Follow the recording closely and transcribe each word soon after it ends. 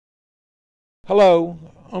Hello,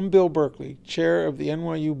 I'm Bill Berkeley, Chair of the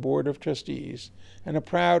NYU Board of Trustees and a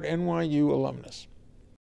proud NYU alumnus.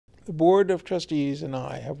 The Board of Trustees and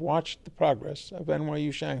I have watched the progress of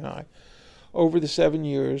NYU Shanghai over the 7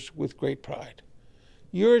 years with great pride.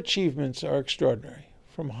 Your achievements are extraordinary,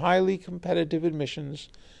 from highly competitive admissions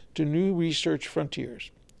to new research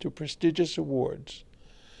frontiers, to prestigious awards,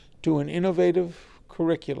 to an innovative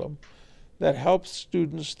curriculum that helps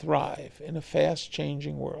students thrive in a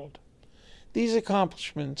fast-changing world. These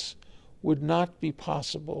accomplishments would not be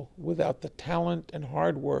possible without the talent and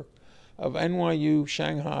hard work of NYU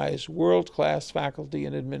Shanghai's world-class faculty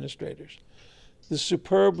and administrators, the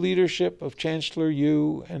superb leadership of Chancellor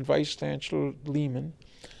Yu and Vice Chancellor Lehman,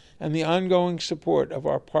 and the ongoing support of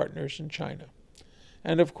our partners in China.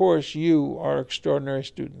 And of course, you, our extraordinary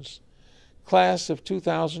students. Class of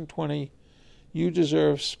 2020, you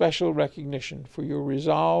deserve special recognition for your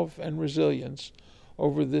resolve and resilience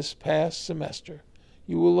over this past semester.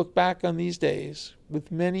 You will look back on these days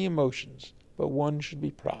with many emotions, but one should be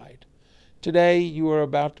pride. Today, you are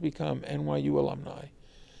about to become NYU alumni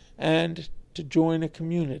and to join a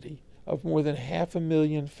community of more than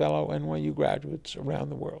 500,000 fellow NYU graduates around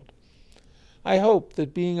the world. I hope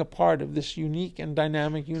that being a part of this unique and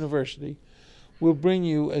dynamic university will bring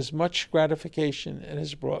you as much gratification as it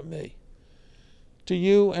has brought me. To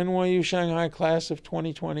you, NYU Shanghai Class of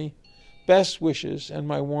 2020, best wishes and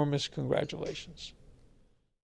my warmest congratulations.